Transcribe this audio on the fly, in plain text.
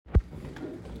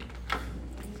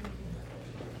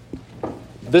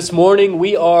This morning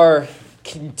we are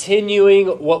continuing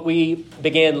what we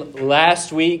began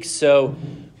last week. So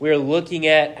we're looking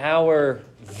at our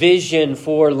vision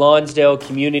for Lonsdale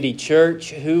Community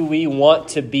Church, who we want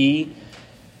to be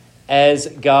as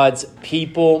God's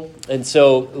people. And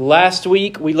so last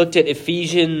week we looked at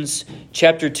Ephesians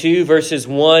chapter 2, verses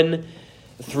 1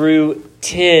 through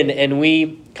 10, and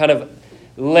we kind of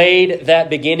laid that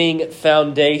beginning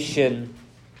foundation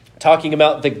talking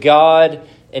about the God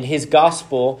and His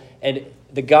gospel and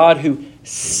the God who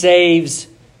saves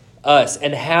us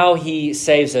and how He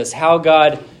saves us, how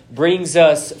God brings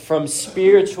us from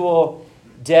spiritual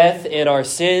death in our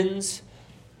sins,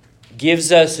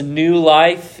 gives us new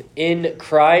life in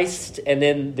Christ. And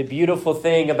then the beautiful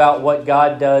thing about what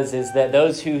God does is that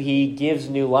those who He gives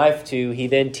new life to, He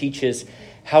then teaches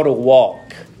how to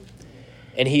walk.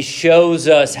 And He shows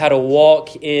us how to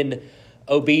walk in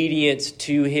obedience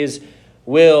to His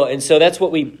will. And so that's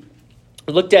what we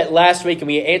looked at last week, and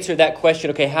we answered that question.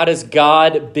 Okay, how does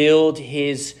God build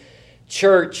His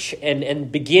church?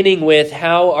 And beginning with,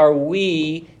 how are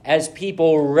we as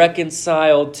people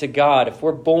reconciled to God? If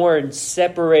we're born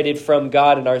separated from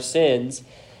God in our sins,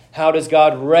 how does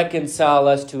God reconcile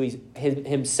us to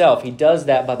Himself? He does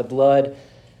that by the blood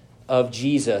of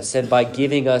Jesus and by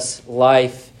giving us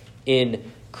life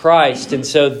in Christ. And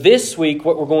so this week,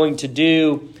 what we're going to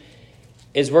do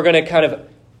is we're going to kind of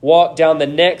walk down the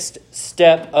next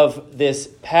step of this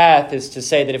path, is to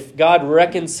say that if God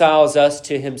reconciles us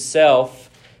to Himself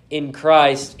in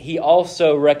Christ, He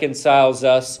also reconciles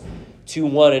us to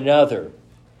one another,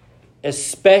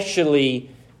 especially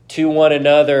to one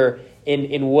another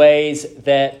in ways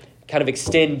that kind of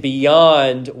extend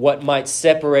beyond what might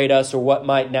separate us or what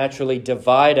might naturally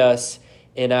divide us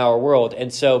in our world.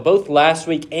 And so both last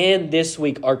week and this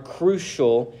week are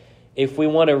crucial if we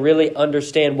want to really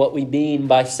understand what we mean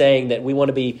by saying that we want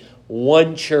to be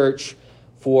one church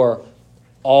for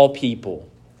all people.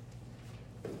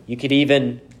 You could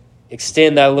even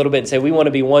extend that a little bit and say we want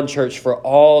to be one church for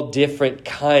all different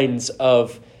kinds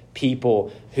of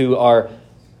people who are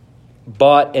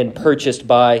bought and purchased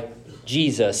by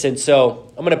Jesus. And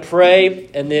so I'm going to pray,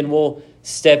 and then we'll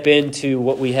step into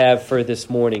what we have for this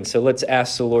morning. So let's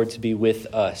ask the Lord to be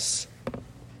with us.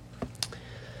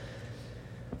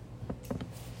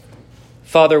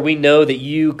 Father, we know that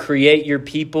You create Your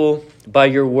people by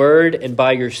Your word and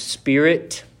by Your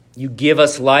Spirit. You give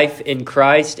us life in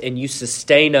Christ, and You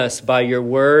sustain us by Your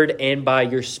word and by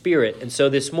Your Spirit. And so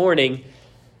this morning,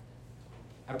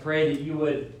 I pray that You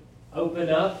would open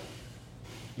up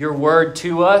Your word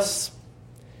to us,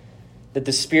 that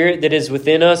the Spirit that is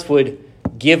within us would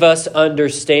give us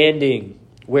understanding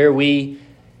where we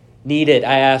need it.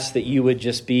 I ask that You would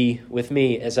just be with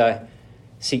me as I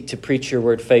seek to preach Your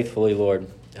word faithfully, Lord.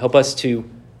 Help us to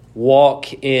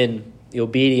walk in the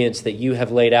obedience that You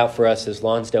have laid out for us as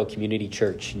Lonsdale Community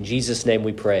Church. In Jesus' name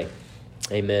we pray.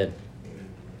 Amen.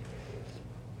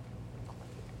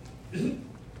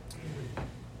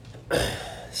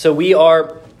 So we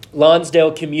are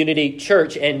Lonsdale Community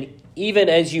Church, and even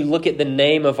as you look at the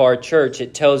name of our church,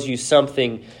 it tells you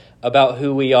something about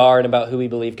who we are and about who we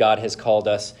believe God has called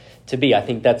us to be. I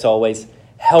think that's always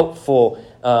helpful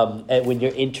when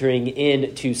you're entering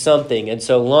into something. And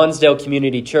so Lonsdale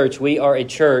Community Church, we are a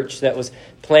church that was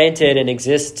planted and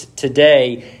exists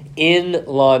today in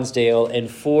Lonsdale and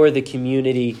for the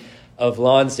community of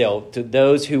Lonsdale, to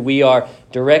those who we are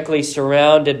directly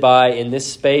surrounded by in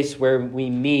this space where we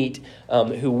meet,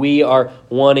 who we are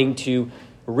wanting to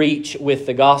reach with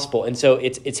the gospel. And so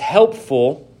it's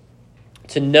helpful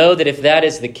to know that if that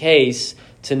is the case,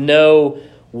 to know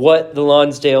what the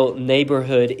Lonsdale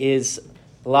neighborhood is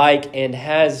like and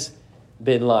has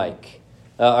been like.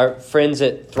 Our friends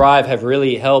at Thrive have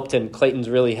really helped, and Clayton's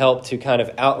really helped to kind of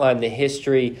outline the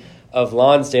history of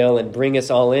Lonsdale and bring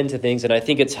us all into things. And I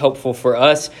think it's helpful for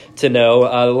us to know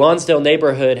the Lonsdale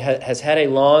neighborhood has had a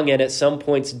long and at some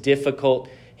points difficult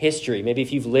history. Maybe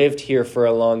if you've lived here for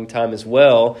a long time as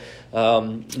well,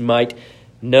 you might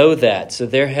know that. So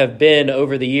there have been,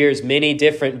 over the years, many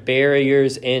different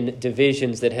barriers and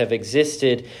divisions that have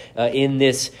existed in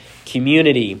this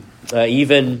community.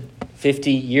 Even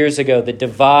 50 years ago, the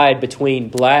divide between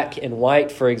black and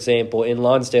white, for example, in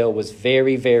Lonsdale was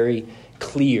very, very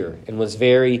clear and was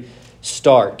very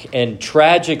stark. And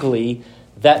tragically,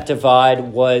 that divide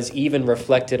was even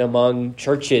reflected among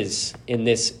churches in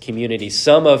this community,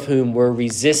 some of whom were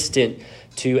resistant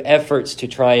to efforts to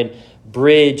try and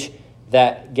bridge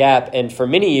that gap. And for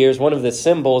many years, one of the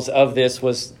symbols of this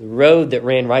was the road that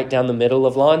ran right down the middle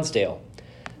of Lonsdale.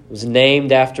 It was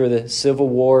named after the Civil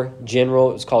War general.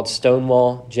 It was called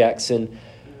Stonewall Jackson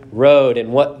road.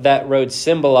 And what that road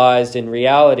symbolized in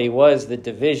reality was the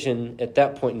division at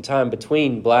that point in time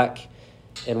between black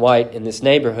and white in this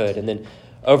neighborhood. And then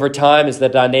over time, as the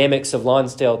dynamics of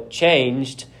Lonsdale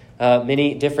changed,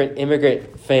 many different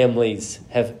immigrant families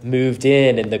have moved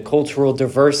in, and the cultural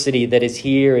diversity that is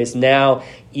here is now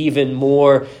even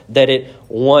more than it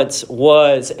once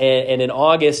was. And in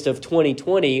August of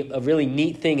 2020, a really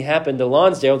neat thing happened to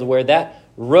Lonsdale, to where that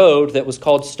road that was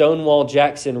called Stonewall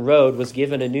Jackson Road was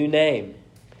given a new name.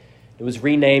 It was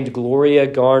renamed Gloria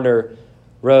Garner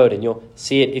Road, and you'll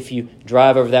see it if you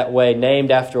drive over that way, named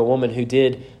after a woman who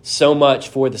did so much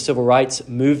for the civil rights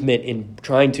movement in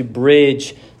trying to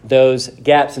bridge those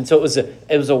gaps. And so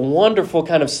it was a wonderful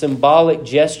kind of symbolic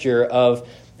gesture of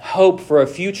hope for a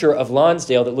future of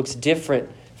Lonsdale that looks different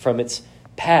from its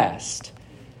past.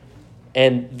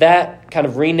 And that kind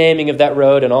of renaming of that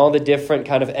road and all the different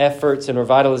kind of efforts and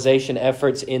revitalization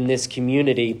efforts in this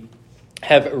community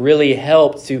have really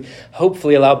helped to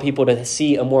hopefully allow people to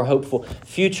see a more hopeful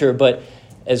future. But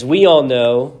as we all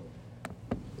know,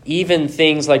 even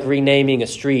things like renaming a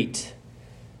street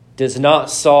does not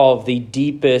solve the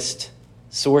deepest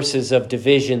sources of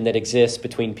division that exist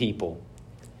between people.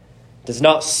 Does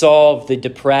not solve the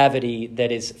depravity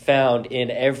that is found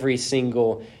in every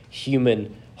single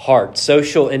human heart.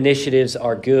 Social initiatives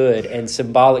are good, and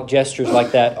symbolic gestures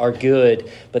like that are good,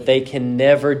 but they can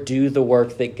never do the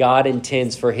work that God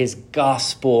intends for his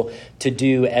gospel to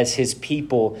do as his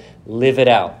people live it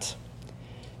out.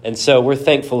 And so we're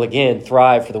thankful again,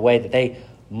 Thrive, for the way that they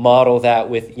model that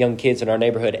with young kids in our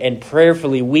neighborhood. And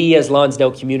prayerfully, we as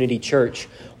Lonsdale Community Church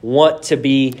want to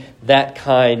be that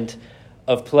kind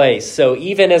of place. So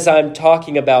even as I'm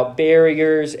talking about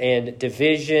barriers and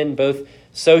division, both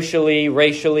socially,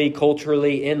 racially,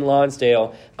 culturally in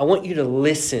Lonsdale, I want you to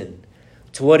listen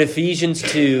to what Ephesians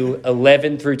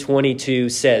 2:11 through 22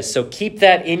 says. So keep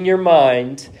that in your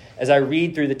mind as I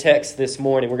read through the text this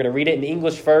morning. We're going to read it in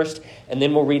English first, and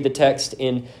then we'll read the text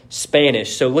in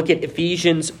Spanish. So look at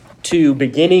Ephesians 2,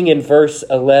 beginning in verse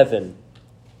 11.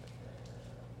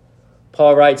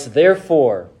 Paul writes,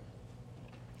 "Therefore,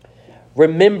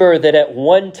 remember that at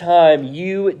one time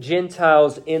you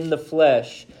Gentiles in the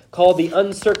flesh, called the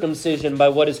uncircumcision by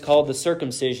what is called the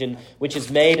circumcision, which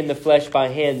is made in the flesh by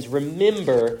hands.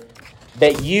 Remember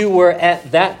that you were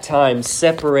at that time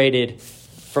separated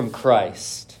from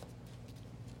Christ,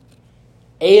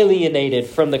 alienated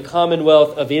from the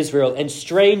commonwealth of Israel, and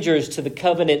strangers to the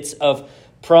covenants of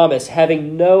promise,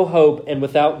 having no hope and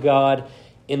without God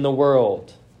in the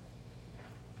world.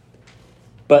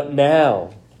 But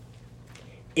now,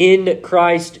 in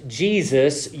Christ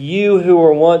Jesus, you who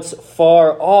were once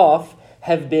far off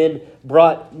have been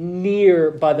brought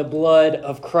near by the blood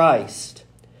of Christ.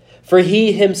 For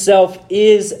he himself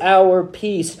is our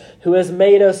peace, who has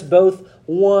made us both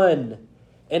one,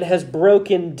 and has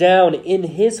broken down in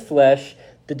his flesh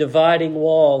the dividing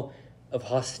wall of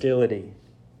hostility,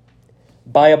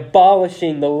 by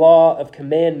abolishing the law of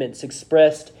commandments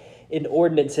expressed in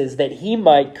ordinances, that he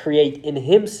might create in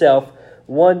himself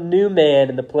one new man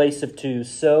in the place of two,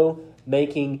 so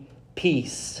making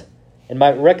peace, and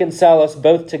might reconcile us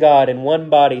both to God in one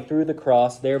body through the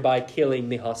cross, thereby killing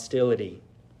the hostility.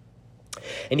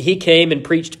 And he came and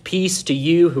preached peace to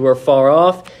you who are far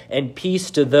off, and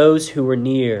peace to those who are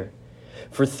near.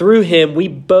 For through him we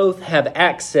both have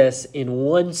access in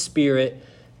one Spirit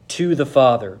to the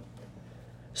Father.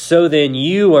 So then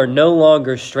you are no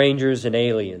longer strangers and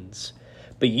aliens,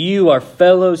 but you are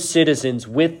fellow citizens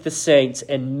with the saints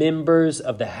and members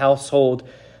of the household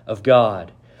of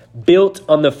God, built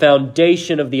on the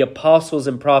foundation of the apostles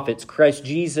and prophets, Christ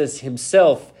Jesus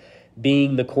himself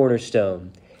being the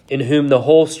cornerstone, in whom the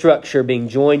whole structure being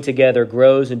joined together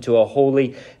grows into a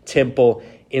holy temple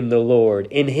in the Lord.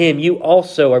 In him you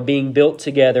also are being built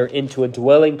together into a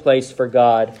dwelling place for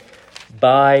God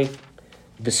by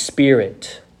the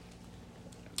Spirit."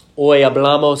 Hoy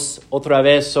hablamos otra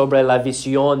vez sobre la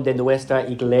visión de nuestra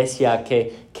iglesia,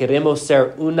 que queremos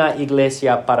ser una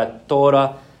iglesia para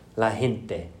toda la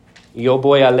gente. Yo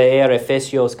voy a leer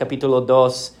Efesios capítulo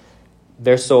 2,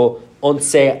 verso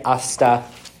 11 hasta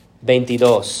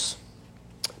 22.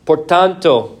 "Por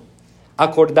tanto,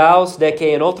 acordaos de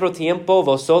que en otro tiempo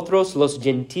vosotros los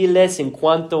gentiles en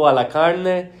cuanto a la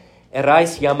carne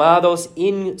erais llamados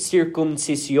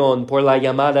incircuncisión por la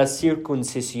llamada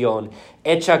circuncisión,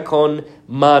 hecha con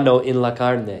mano en la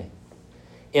carne.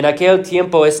 En aquel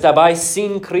tiempo estabais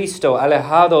sin Cristo,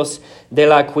 alejados de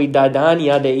la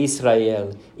ciudadanía de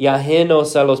Israel y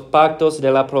ajenos a los pactos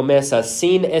de la promesa,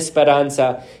 sin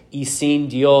esperanza y sin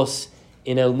Dios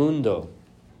en el mundo.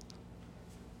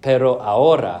 Pero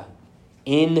ahora,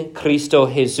 en Cristo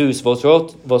Jesús.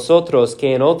 Vosotros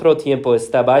que en otro tiempo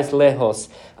estabais lejos,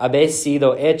 habéis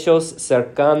sido hechos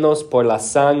cercanos por la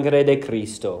sangre de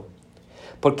Cristo.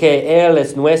 Porque Él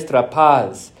es nuestra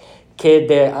paz, que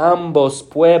de ambos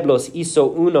pueblos hizo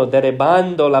uno,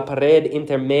 derribando la pared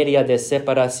intermedia de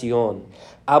separación,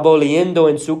 aboliendo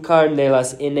en su carne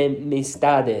las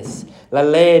enemistades, la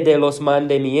ley de los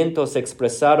mandamientos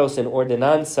expresados en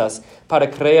ordenanzas,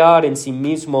 para crear en sí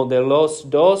mismo de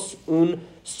los dos un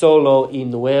solo y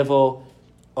nuevo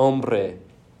hombre,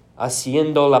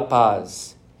 haciendo la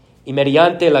paz, y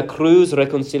mediante la cruz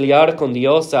reconciliar con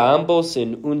Dios a ambos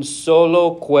en un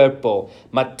solo cuerpo,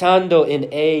 matando en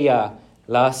ella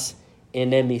las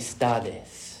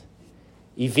enemistades.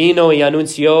 Y vino y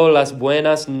anunció las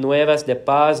buenas nuevas de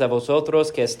paz a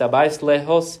vosotros que estabais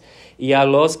lejos y a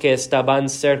los que estaban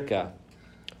cerca.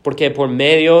 Porque por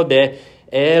medio de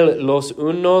Él los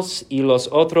unos y los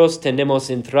otros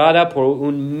tenemos entrada por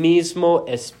un mismo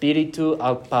Espíritu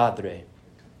al Padre.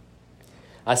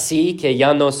 Así que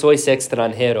ya no sois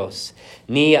extranjeros,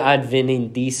 ni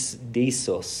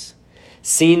advenedizos,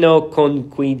 sino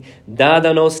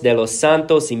concuidados de los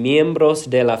santos y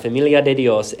miembros de la familia de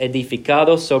Dios,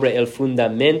 edificados sobre el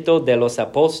fundamento de los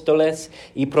apóstoles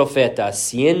y profetas,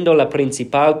 siendo la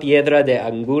principal piedra de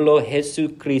ángulo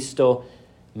Jesucristo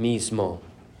mismo,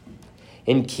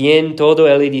 en quien todo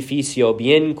el edificio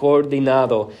bien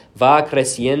coordinado va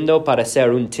creciendo para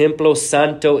ser un templo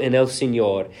santo en el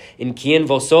Señor, en quien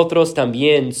vosotros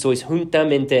también sois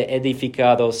juntamente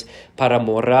edificados para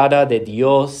morada de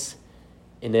Dios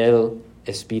en el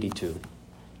Espíritu.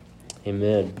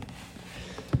 Amen.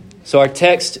 So our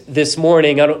text this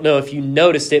morning, I don't know if you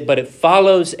noticed it, but it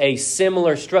follows a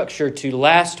similar structure to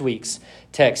last week's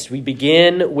text. We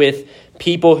begin with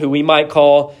people who we might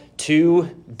call two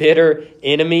bitter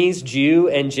enemies, Jew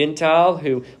and Gentile,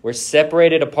 who were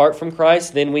separated apart from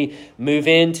Christ. Then we move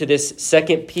into this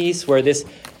second piece where this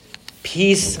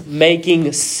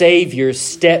peacemaking Savior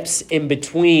steps in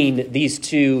between these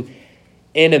two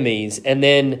enemies. And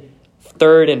then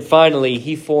third and finally,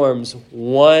 he forms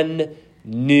one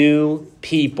new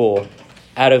people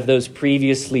out of those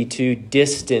previously two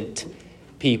distant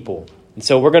people. And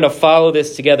so we're going to follow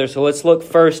this together. So let's look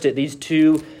first at these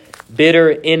two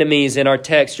bitter enemies in our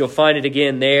text. You'll find it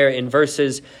again there in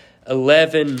verses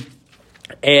 11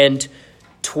 and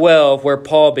 12 where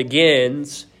Paul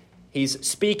begins. He's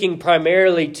speaking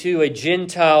primarily to a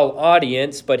Gentile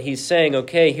audience, but he's saying,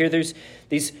 okay, here there's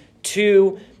these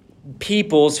two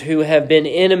peoples who have been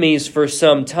enemies for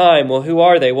some time. Well, who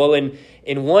are they? Well,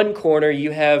 in one corner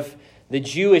you have the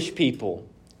Jewish people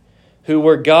who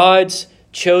were God's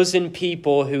chosen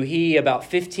people who he, about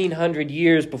 1,500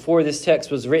 years before this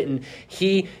text was written,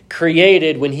 he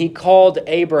created when he called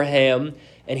Abraham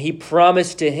and he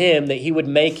promised to him that he would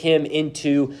make him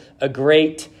into a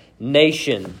great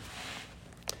nation.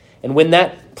 And when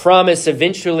that promise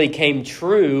eventually came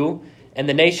true and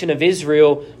the nation of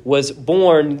Israel was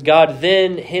born, God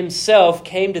then himself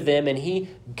came to them and he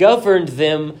governed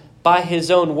them by his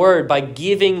own word, by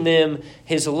giving them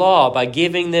his law, by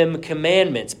giving them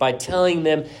commandments, by telling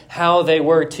them how they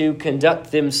were to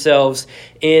conduct themselves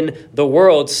in the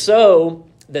world so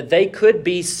that they could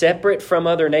be separate from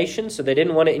other nations. So they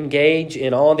didn't want to engage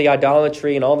in all the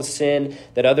idolatry and all the sin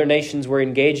that other nations were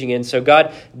engaging in. So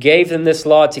God gave them this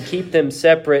law to keep them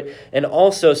separate and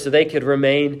also so they could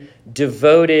remain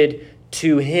devoted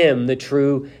to him, the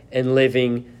true and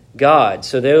living God.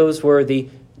 So those were the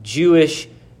Jewish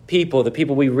people, the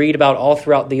people we read about all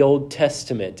throughout the Old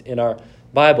Testament in our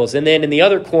Bibles. And then in the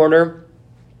other corner,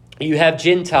 you have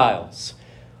Gentiles,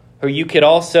 or you could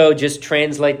also just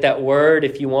translate that word,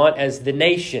 if you want, as the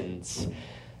nations.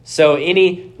 So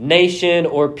any nation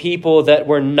or people that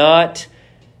were not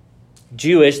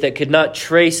Jewish, that could not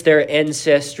trace their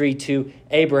ancestry to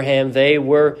Abraham, they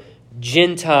were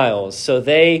Gentiles. So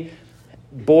they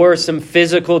bore some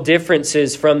physical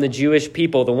differences from the Jewish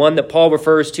people. The one that Paul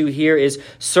refers to here is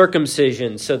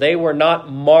circumcision. So they were not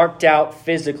marked out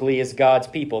physically as God's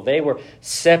people. They were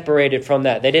separated from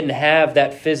that. They didn't have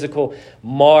that physical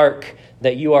mark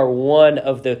that you are one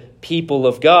of the people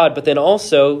of God. But then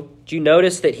also, do you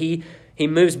notice that he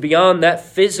moves beyond that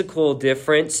physical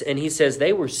difference and he says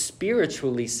they were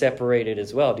spiritually separated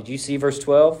as well. Did you see verse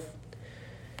 12?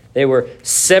 They were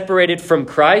separated from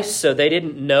Christ, so they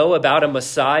didn't know about a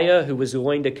Messiah who was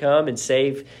going to come and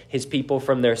save his people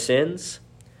from their sins.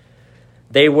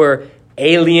 They were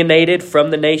alienated from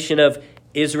the nation of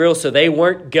Israel, so they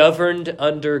weren't governed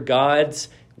under God's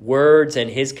words and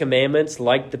his commandments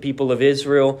like the people of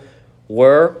Israel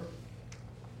were.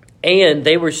 And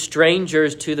they were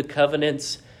strangers to the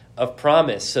covenants of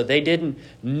promise. So they didn't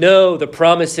know the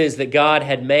promises that God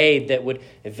had made that would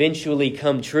eventually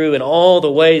come true and all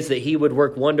the ways that he would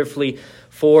work wonderfully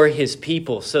for his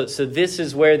people. So this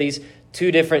is where these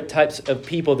two different types of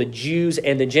people, the Jews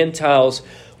and the Gentiles,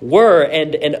 were.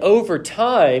 And over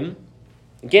time,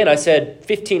 again, I said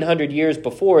 1,500 years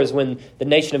before is when the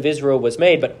nation of Israel was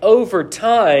made. But over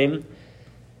time,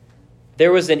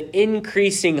 there was an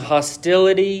increasing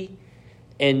hostility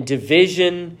and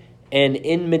division and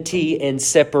enmity and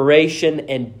separation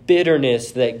and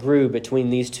bitterness that grew between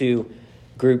these two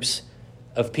groups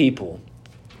of people.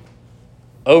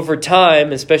 Over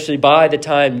time, especially by the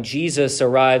time Jesus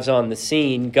arrives on the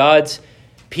scene, God's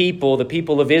people, the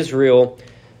people of Israel,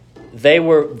 they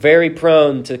were very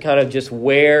prone to kind of just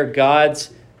wear God's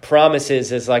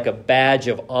promises as like a badge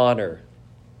of honor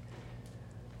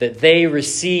that they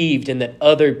received and that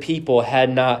other people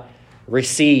had not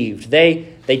received.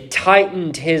 They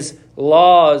tightened his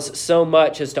laws so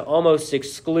much as to almost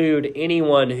exclude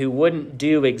anyone who wouldn't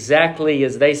do exactly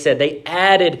as they said. They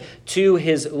added to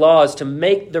his laws to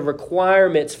make the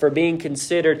requirements for being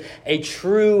considered a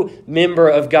true member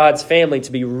of God's family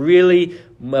to be really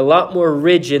a lot more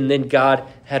rigid than God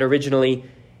had originally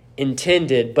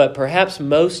intended. But perhaps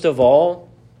most of all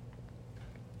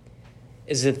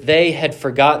is that they had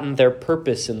forgotten their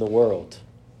purpose in the world.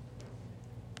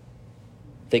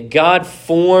 That God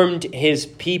formed his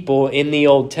people in the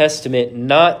Old Testament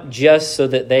not just so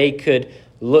that they could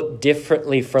look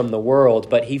differently from the world,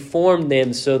 but he formed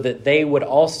them so that they would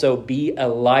also be a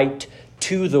light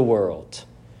to the world.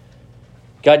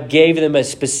 God gave them a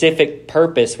specific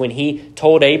purpose. When he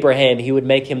told Abraham he would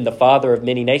make him the father of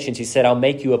many nations, he said, I'll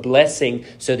make you a blessing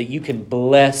so that you can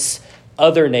bless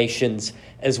other nations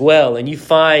as well. And you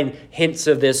find hints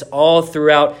of this all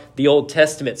throughout the Old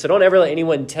Testament. So don't ever let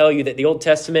anyone tell you that the Old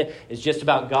Testament is just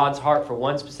about God's heart for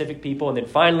one specific people, and then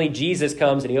finally Jesus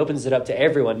comes and he opens it up to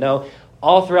everyone. No,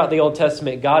 all throughout the Old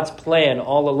Testament, God's plan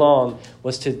all along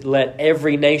was to let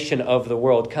every nation of the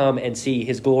world come and see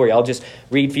his glory. I'll just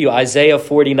read for you Isaiah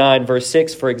 49, verse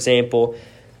 6, for example.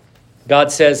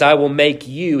 God says, I will make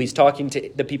you, he's talking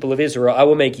to the people of Israel, I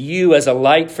will make you as a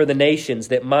light for the nations,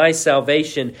 that my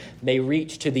salvation may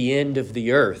reach to the end of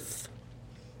the earth.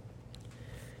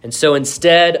 And so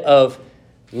instead of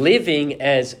living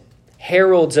as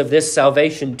heralds of this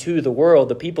salvation to the world,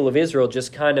 the people of Israel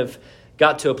just kind of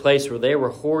got to a place where they were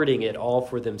hoarding it all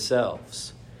for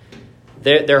themselves.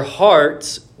 Their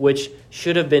hearts, which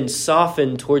should have been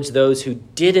softened towards those who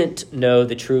didn't know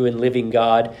the true and living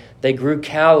God, they grew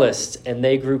calloused and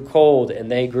they grew cold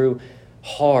and they grew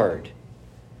hard.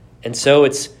 And so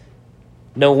it's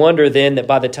no wonder then that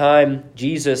by the time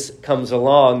Jesus comes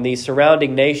along, these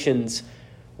surrounding nations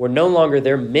were no longer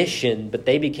their mission, but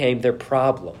they became their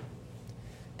problem.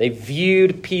 They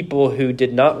viewed people who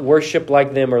did not worship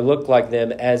like them or look like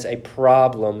them as a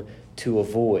problem to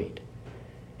avoid.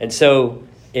 And so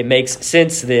it makes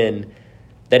sense then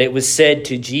that it was said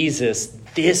to Jesus,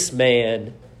 this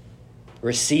man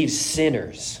receives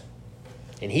sinners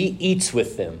and he eats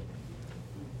with them.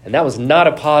 And that was not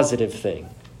a positive thing.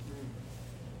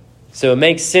 So it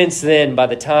makes sense then by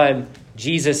the time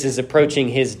Jesus is approaching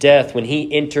his death, when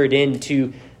he entered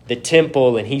into the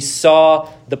temple and he saw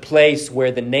the place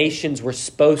where the nations were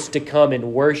supposed to come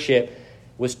and worship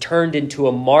was turned into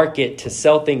a market to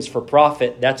sell things for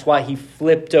profit. That's why he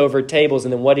flipped over tables.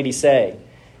 And then what did he say?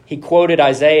 He quoted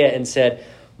Isaiah and said,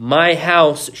 my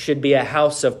house should be a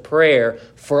house of prayer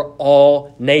for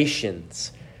all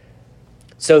nations.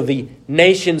 So the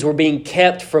nations were being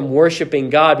kept from worshiping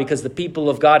God because the people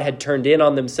of God had turned in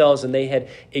on themselves and they had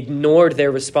ignored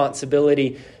their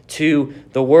responsibility to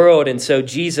the world. And so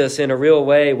Jesus, in a real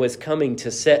way, was coming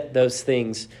to set those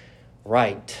things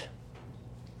right.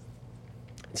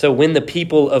 So when the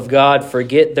people of God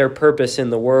forget their purpose in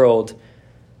the world,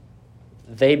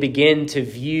 they begin to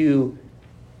view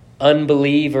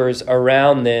unbelievers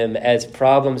around them as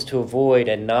problems to avoid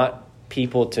and not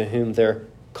people to whom they're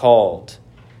called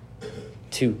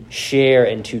to share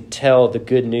and to tell the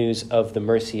good news of the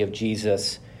mercy of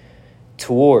Jesus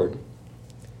toward.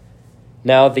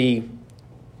 Now, the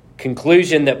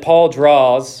conclusion that Paul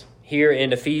draws here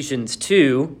in Ephesians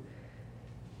 2,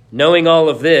 knowing all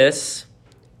of this,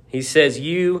 he says,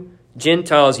 you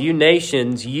Gentiles, you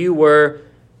nations, you were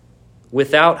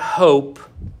without hope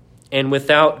and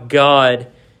without God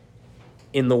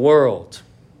in the world.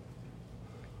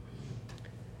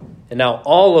 And now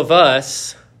all of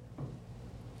us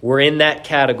were in that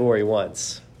category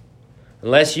once.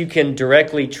 Unless you can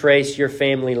directly trace your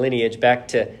family lineage back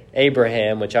to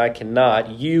Abraham, which I cannot,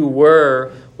 you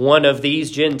were one of these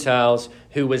Gentiles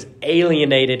who was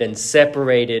alienated and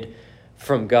separated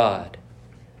from God.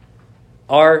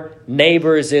 Our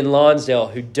neighbors in Lonsdale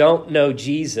who don't know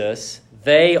Jesus,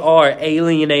 they are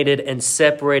alienated and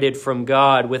separated from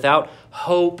God, without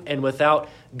hope and without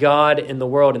God in the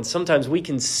world. And sometimes we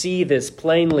can see this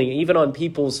plainly, even on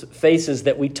people's faces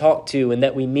that we talk to and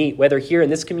that we meet, whether here in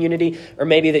this community or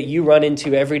maybe that you run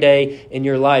into every day in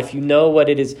your life. You know what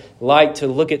it is like to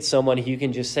look at someone who you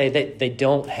can just say that they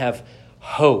don't have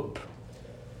hope.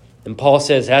 And Paul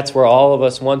says that's where all of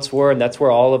us once were, and that's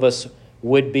where all of us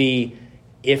would be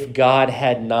if God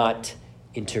had not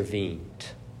intervened.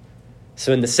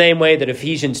 So in the same way that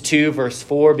Ephesians 2 verse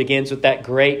 4 begins with that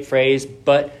great phrase,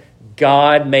 but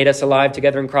God made us alive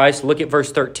together in Christ. Look at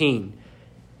verse 13.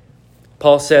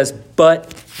 Paul says,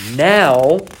 but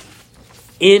now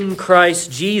in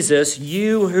Christ Jesus,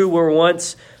 you who were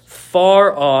once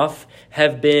far off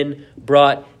have been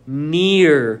brought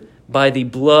near by the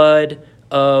blood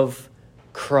of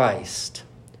Christ.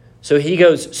 So he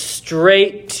goes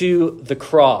straight to the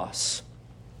cross,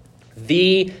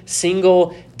 the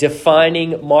single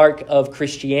defining mark of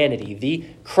Christianity, the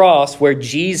cross where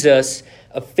Jesus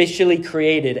officially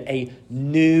created a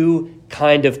new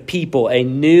kind of people, a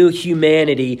new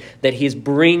humanity that he's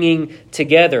bringing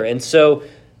together. And so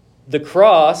the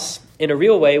cross, in a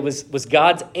real way, was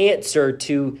God's answer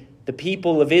to the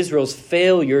people of Israel's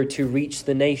failure to reach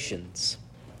the nations.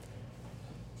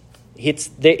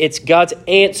 It's God's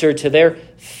answer to their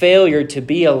failure to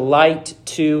be a light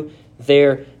to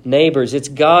their neighbors. It's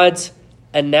God's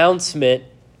announcement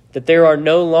that there are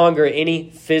no longer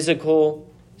any physical,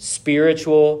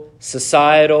 spiritual,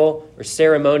 societal, or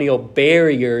ceremonial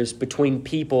barriers between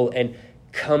people and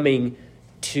coming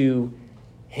to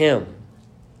him.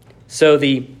 So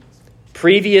the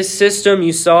previous system,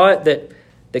 you saw it,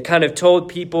 that kind of told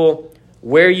people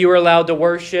where you were allowed to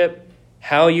worship,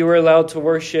 how you were allowed to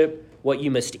worship, what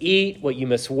you must eat, what you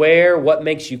must wear, what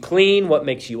makes you clean, what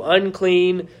makes you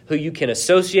unclean, who you can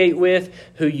associate with,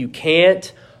 who you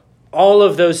can't. All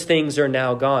of those things are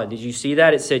now gone. Did you see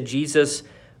that? It said Jesus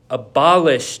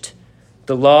abolished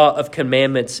the law of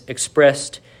commandments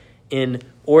expressed in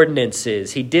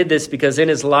ordinances. He did this because in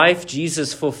his life,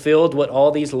 Jesus fulfilled what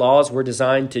all these laws were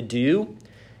designed to do.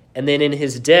 And then in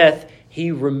his death,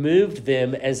 he removed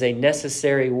them as a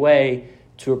necessary way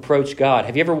to approach God.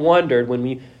 Have you ever wondered, when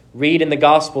we read in the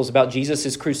Gospels about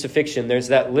Jesus' crucifixion, there's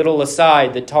that little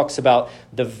aside that talks about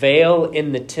the veil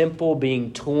in the temple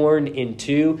being torn in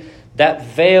two. That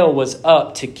veil was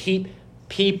up to keep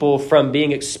people from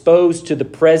being exposed to the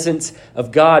presence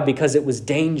of God because it was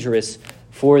dangerous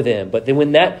for them. But then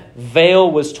when that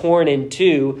veil was torn in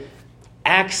two,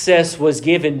 access was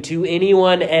given to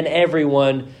anyone and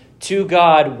everyone to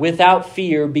God without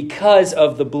fear because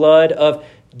of the blood of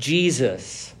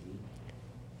Jesus.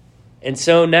 And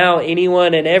so now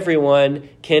anyone and everyone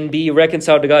can be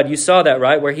reconciled to God. You saw that,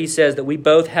 right? Where he says that we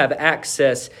both have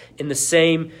access in the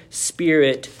same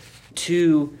Spirit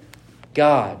to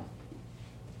God.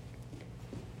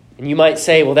 And you might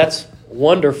say, well, that's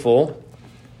wonderful.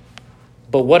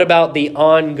 But what about the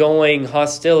ongoing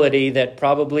hostility that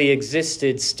probably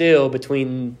existed still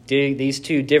between these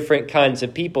two different kinds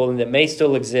of people, and that may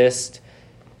still exist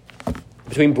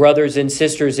between brothers and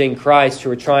sisters in Christ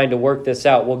who are trying to work this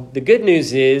out? Well, the good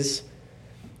news is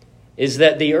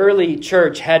that the early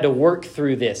church had to work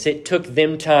through this. It took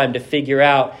them time to figure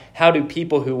out, how do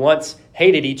people who once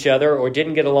hated each other or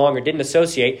didn't get along or didn't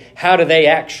associate, how do they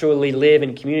actually live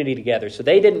in community together? So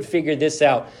they didn't figure this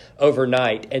out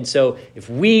overnight. And so if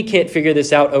we can't figure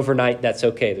this out overnight, that's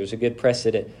okay. There's a good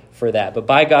precedent for that. But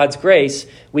by God's grace,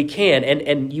 we can.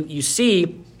 And you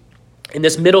see in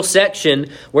this middle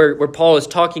section where Paul is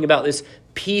talking about this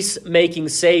peacemaking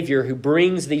Savior who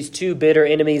brings these two bitter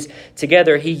enemies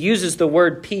together, he uses the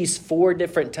word peace 4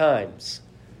 different times.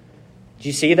 Do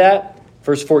you see that?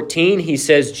 Verse 14, he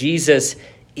says, Jesus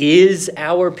is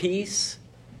our peace.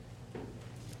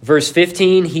 Verse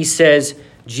 15, he says,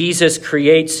 Jesus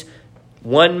creates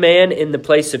one man in the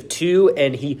place of two,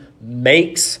 and he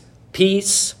makes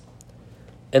peace.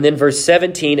 And then verse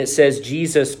 17, it says,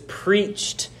 Jesus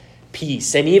preached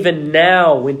peace. And even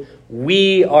now, when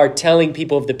we are telling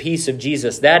people of the peace of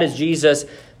Jesus, that is Jesus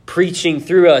preaching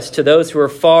through us to those who are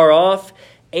far off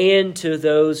and to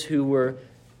those who were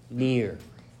near.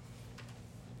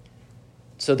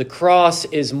 So the cross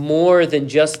is more than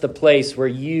just the place where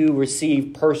you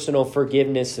receive personal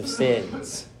forgiveness of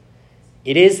sins.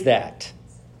 It is that.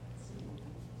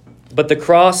 But the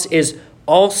cross is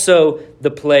also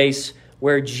the place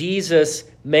where Jesus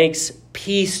makes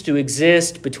peace to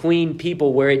exist between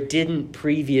people where it didn't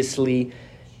previously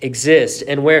exist,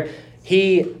 and where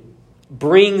he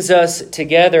brings us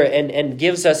together and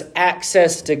gives us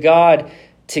access to God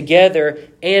together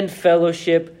and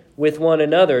fellowship with one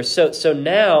another. So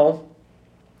now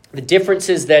the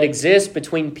differences that exist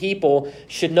between people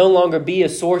should no longer be a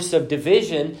source of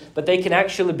division, but they can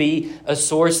actually be a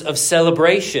source of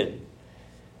celebration.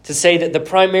 To say that the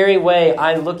primary way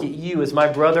I look at you as my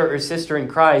brother or sister in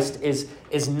Christ is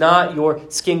not your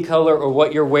skin color or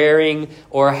what you're wearing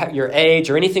or your age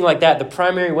or anything like that. The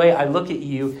primary way I look at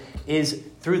you is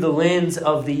through the lens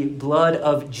of the blood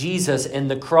of Jesus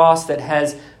and the cross that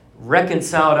has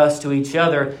reconciled us to each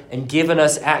other and given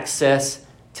us access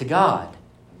to God.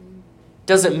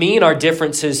 Doesn't mean our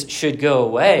differences should go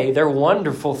away. They're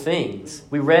wonderful things.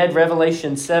 We read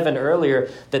Revelation 7 earlier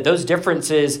that those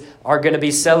differences are going to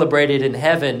be celebrated in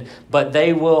heaven, but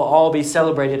they will all be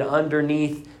celebrated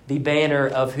underneath the banner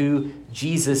of who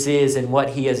Jesus is and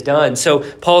what he has done. So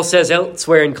Paul says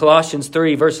elsewhere in Colossians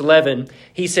 3, verse 11,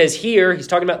 he says here, he's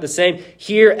talking about the same,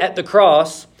 here at the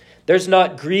cross, there's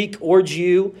not Greek or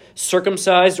Jew,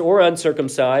 circumcised or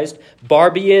uncircumcised,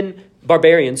 barbarian,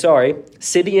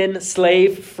 Scythian,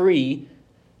 slave, free,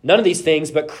 none of these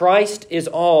things, but Christ is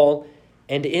all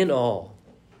and in all.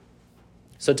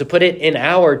 So to put it in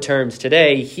our terms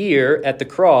today, here at the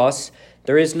cross,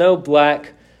 there is no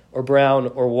black or brown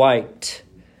or white,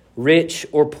 rich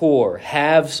or poor,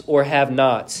 haves or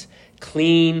have-nots,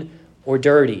 clean or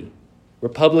dirty,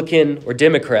 Republican or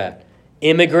Democrat,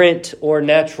 immigrant or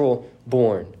natural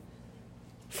born,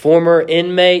 former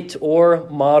inmate or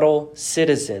model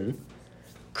citizen.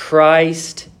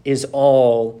 Christ is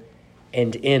all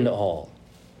and in all.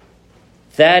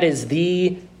 That is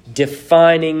the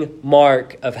defining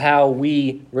mark of how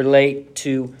we relate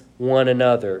to one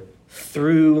another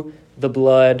through the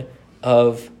blood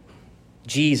of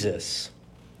Jesus.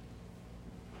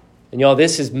 And y'all,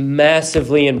 this is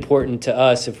massively important to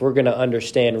us if we're going to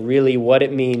understand really what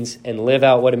it means and live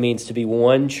out what it means to be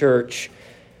one church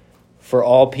for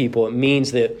all people. It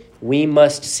means that we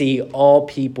must see all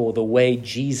people the way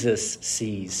Jesus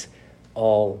sees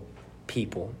all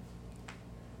people.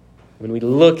 When we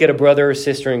look at a brother or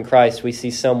sister in Christ, we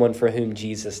see someone for whom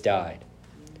Jesus died.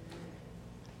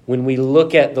 When we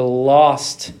look at the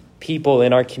lost people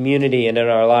in our community and in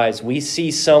our lives, we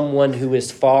see someone who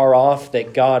is far off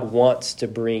that God wants to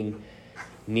bring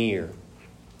near.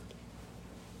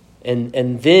 And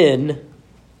then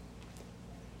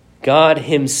God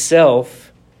himself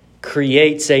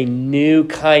creates a new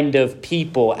kind of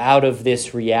people out of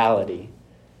this reality.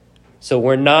 So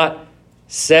we're not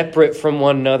separate from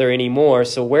one another anymore.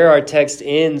 So where our text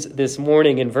ends this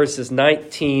morning in verses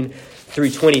 19 through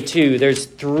 22, there's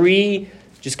three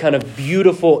just kind of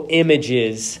beautiful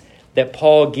images that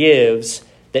Paul gives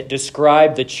that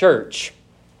describe the church.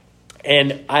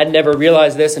 And I never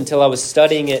realized this until I was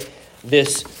studying it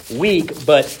this week,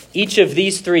 but each of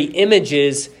these three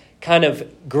images kind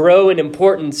of grow in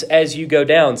importance as you go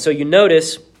down. So you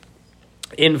notice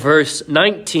in verse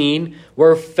 19,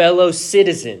 we're fellow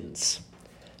citizens.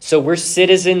 So we're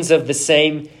citizens of the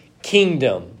same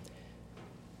kingdom.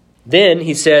 Then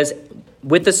he says,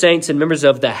 with the saints and members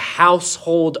of the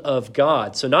household of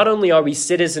God. So not only are we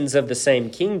citizens of the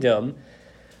same kingdom,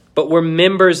 but we're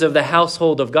members of the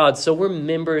household of God. So we're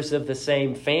members of the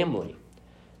same family.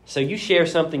 So you share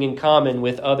something in common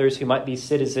with others who might be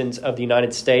citizens of the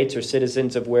United States or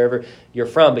citizens of wherever you're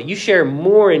from. But you share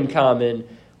more in common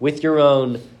with your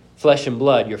own flesh and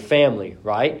blood, your family,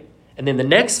 right? And then the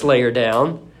next layer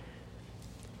down,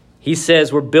 he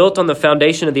says we're built on the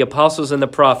foundation of the apostles and the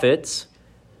prophets,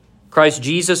 Christ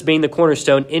Jesus being the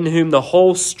cornerstone, in whom the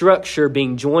whole structure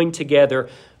being joined together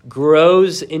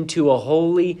grows into a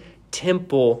holy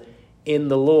temple in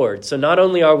the Lord. So not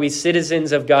only are we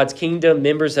citizens of God's kingdom,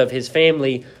 members of his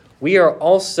family, we are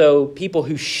also people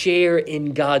who share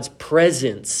in God's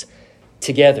presence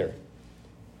together.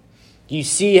 You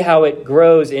see how it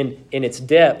grows in its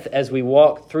depth as we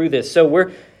walk through this. So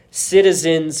we're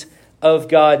citizens of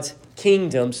God's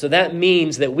kingdom. So that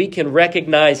means that we can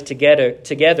recognize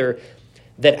together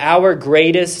that our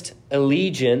greatest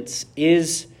allegiance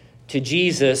is to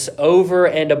Jesus over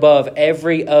and above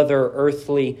every other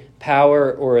earthly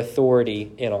power or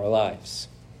authority in our lives.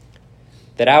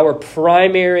 That our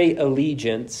primary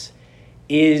allegiance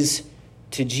is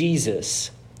to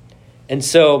Jesus. And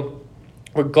so,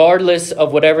 regardless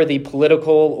of whatever the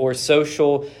political or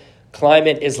social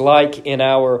climate is like in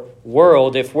our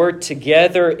world. If we're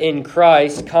together in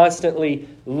Christ, constantly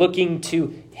looking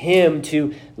to Him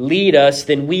to lead us,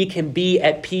 then we can be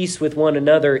at peace with one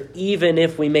another, even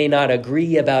if we may not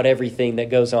agree about everything that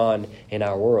goes on in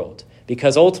our world.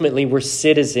 Because ultimately, we're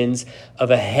citizens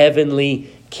of a heavenly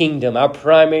kingdom. Our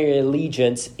primary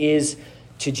allegiance is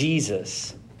to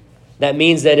Jesus. That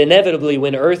means that inevitably,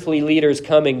 when earthly leaders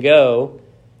come and go,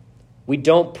 we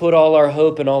don't put all our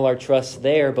hope and all our trust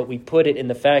there, but we put it in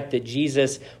the fact that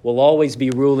Jesus will always be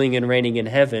ruling and reigning in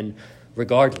heaven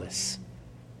regardless.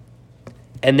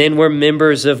 And then we're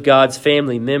members of God's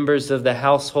family, members of the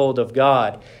household of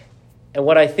God. And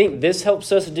what I think this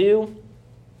helps us do,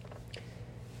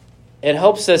 it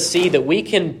helps us see that we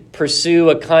can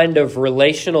pursue a kind of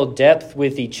relational depth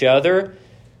with each other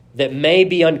that may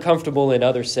be uncomfortable in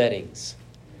other settings.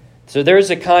 So there's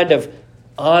a kind of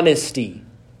honesty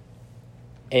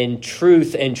and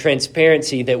truth and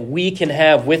transparency that we can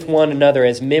have with one another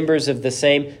as members of the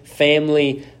same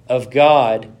family of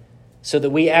God, so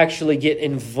that we actually get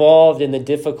involved in the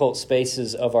difficult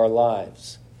spaces of our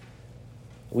lives.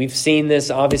 We've seen this,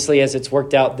 obviously, as it's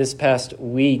worked out this past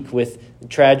week with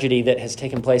tragedy that has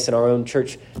taken place in our own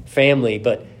church family.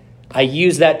 But I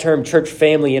use that term church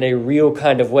family in a real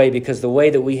kind of way, because the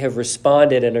way that we have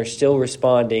responded and are still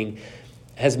responding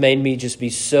has made me just be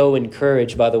so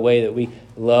encouraged by the way that we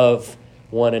love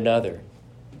one another.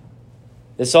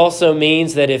 This also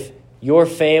means that if your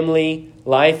family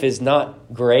life is not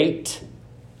great,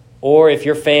 or if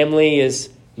your family is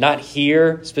not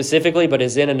here specifically, but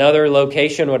is in another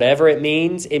location, whatever it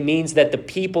means that the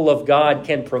people of God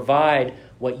can provide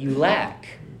what you lack.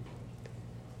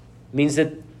 It means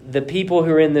that the people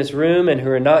who are in this room and who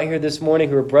are not here this morning,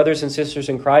 who are brothers and sisters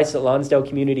in Christ at Lonsdale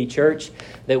Community Church,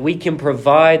 that we can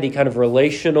provide the kind of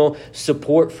relational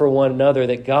support for one another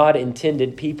that God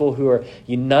intended people who are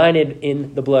united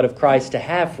in the blood of Christ to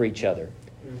have for each other.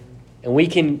 And we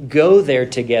can go there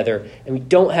together, and we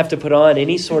don't have to put on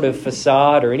any sort of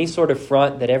facade or any sort of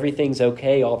front that everything's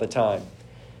okay all the time.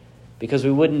 Because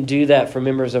we wouldn't do that for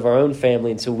members of our own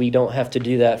family, and so we don't have to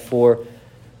do that for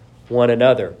one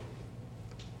another.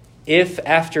 If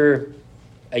after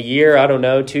a year,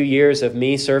 2 years of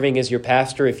me serving as your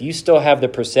pastor, if you still have the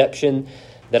perception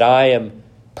that I am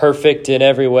perfect in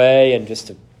every way and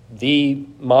just the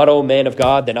model man of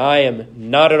God, then I am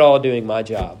not at all doing my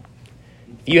job.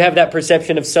 If you have that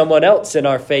perception of someone else in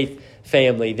our faith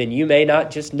family, then you may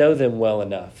not just know them well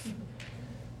enough.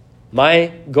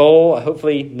 My goal,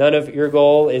 hopefully none of your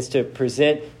goal, is to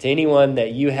present to anyone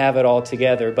that you have it all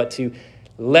together, but to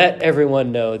let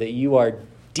everyone know that you are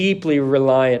deeply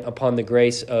reliant upon the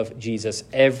grace of Jesus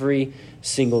every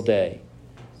single day.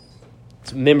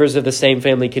 It's members of the same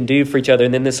family can do for each other.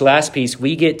 And then this last piece,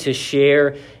 we get to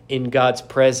share in God's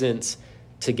presence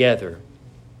together.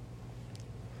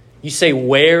 You say,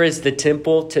 where is the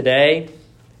temple today?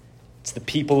 It's the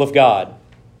people of God.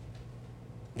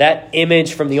 That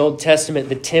image from the Old Testament,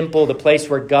 the temple, the place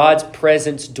where God's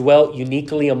presence dwelt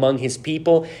uniquely among His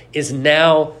people, is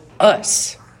now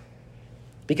us.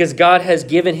 Because God has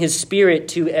given His Spirit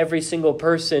to every single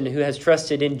person who has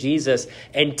trusted in Jesus.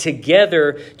 And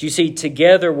together, do you see,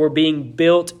 together we're being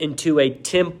built into a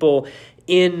temple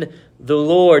in the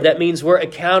Lord. That means we're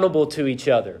accountable to each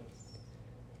other.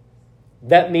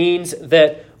 That means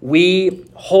that we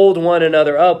hold one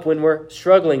another up when we're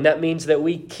struggling. That means that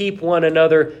we keep one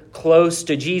another close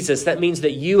to Jesus. That means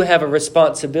that you have a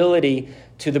responsibility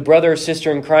to the brother or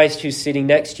sister in Christ who's sitting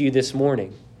next to you this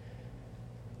morning.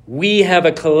 We have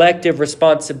a collective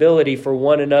responsibility for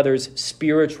one another's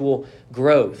spiritual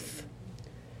growth.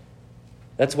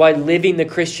 That's why living the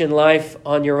Christian life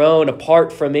on your own,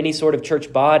 apart from any sort of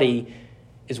church body,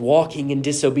 is walking in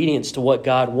disobedience to what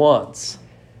God wants.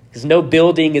 Because no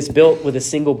building is built with a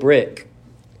single brick.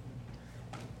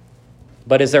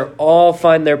 But as they all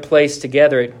find their place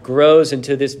together, it grows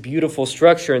into this beautiful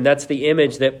structure. And that's the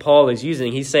image that Paul is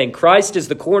using. He's saying Christ is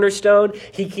the cornerstone.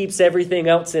 He keeps everything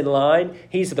else in line.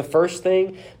 He's the first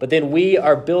thing. But then we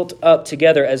are built up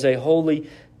together as a holy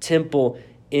temple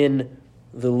in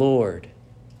the Lord.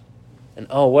 And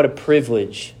oh, what a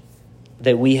privilege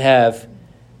that we have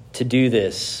to do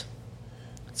this.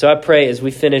 So I pray as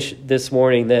we finish this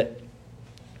morning that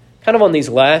kind of on these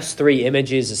last three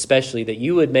images especially, that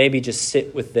you would maybe just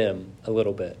sit with them a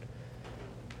little bit.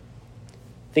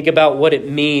 Think about what it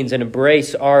means and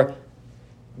embrace our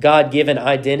God-given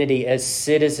identity as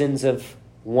citizens of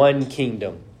one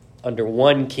kingdom, under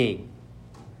one king.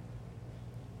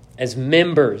 As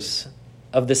members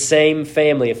of the same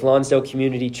family, if Lonsdale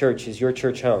Community Church is your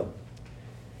church home.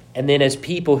 And then as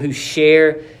people who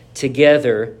share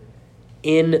together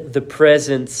in the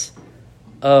presence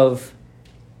of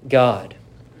God.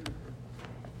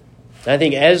 I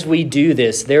think as we do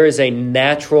this, there is a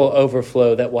natural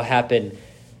overflow that will happen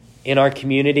in our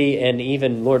community and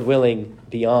even, Lord willing,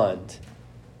 beyond.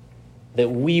 That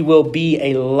we will be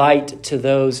a light to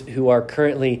those who are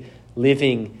currently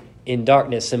living in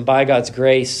darkness. And by God's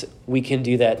grace, we can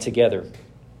do that together.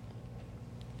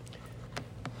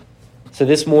 So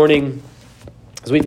this morning,